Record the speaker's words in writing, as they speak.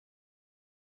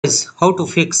Is how to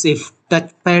fix if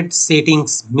touchpad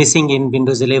settings missing in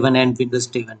Windows 11 and Windows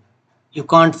 7. You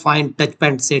can't find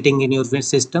touchpad setting in your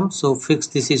system, so fix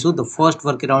this issue. The first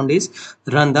workaround is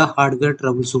run the hardware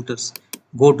troubleshooters.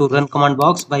 Go to run command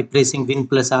box by pressing Win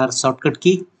plus R shortcut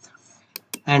key,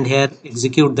 and here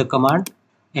execute the command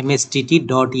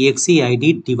mstt.exe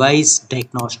id device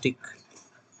diagnostic.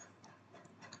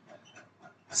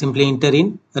 Simply enter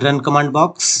in run command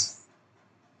box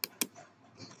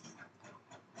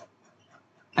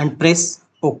and press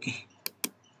OK.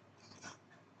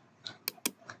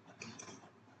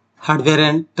 Hardware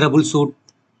and troubleshoot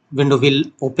window will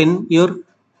open here.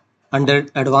 Under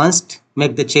advanced,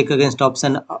 make the check against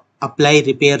option apply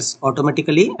repairs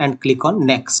automatically and click on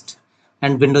next,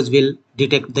 and Windows will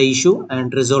detect the issue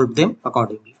and resolve them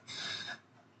accordingly.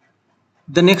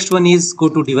 The next one is go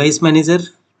to device manager,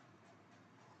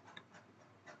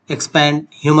 expand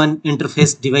human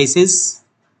interface devices,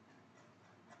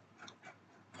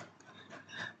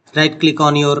 right click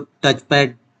on your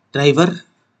touchpad driver,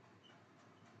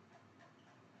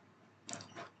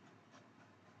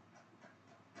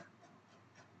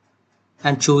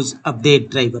 and choose update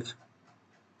driver.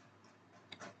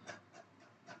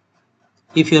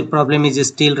 If your problem is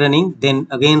still running, then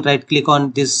again right click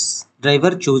on this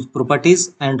driver, choose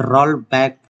properties and roll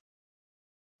back.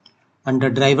 Under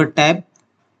driver tab,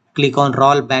 click on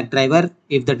roll back driver.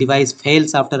 If the device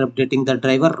fails after updating the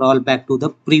driver, roll back to the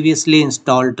previously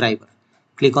installed driver.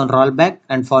 Click on roll back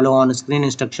and follow on screen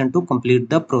instruction to complete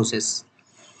the process.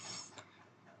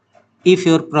 If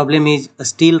your problem is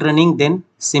still running, then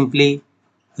simply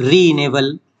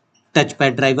re-enable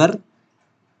touchpad driver.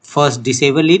 First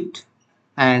disable it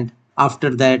and after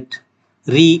that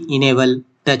re-enable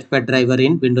touchpad driver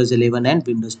in Windows 11 and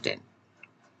Windows 10.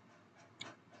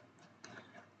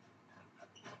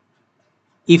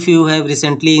 If you have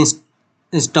recently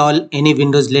installed any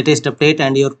Windows latest update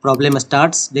and your problem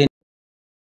starts, then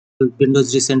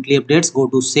Windows recently updates, go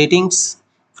to settings,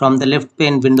 from the left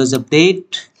pane Windows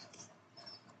update,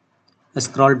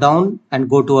 scroll down and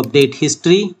go to update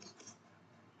history,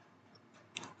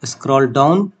 scroll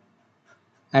down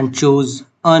and choose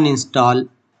uninstall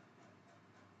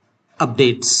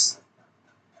updates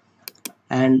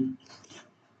and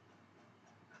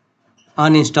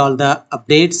uninstall the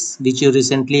updates which you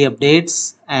recently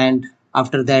updates, and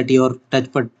after that your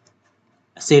touchpad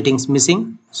settings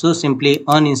missing, so simply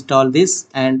uninstall this,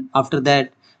 and after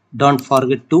that don't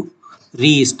forget to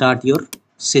restart your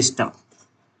system.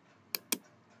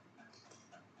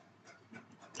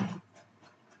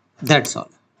 That's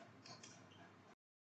all.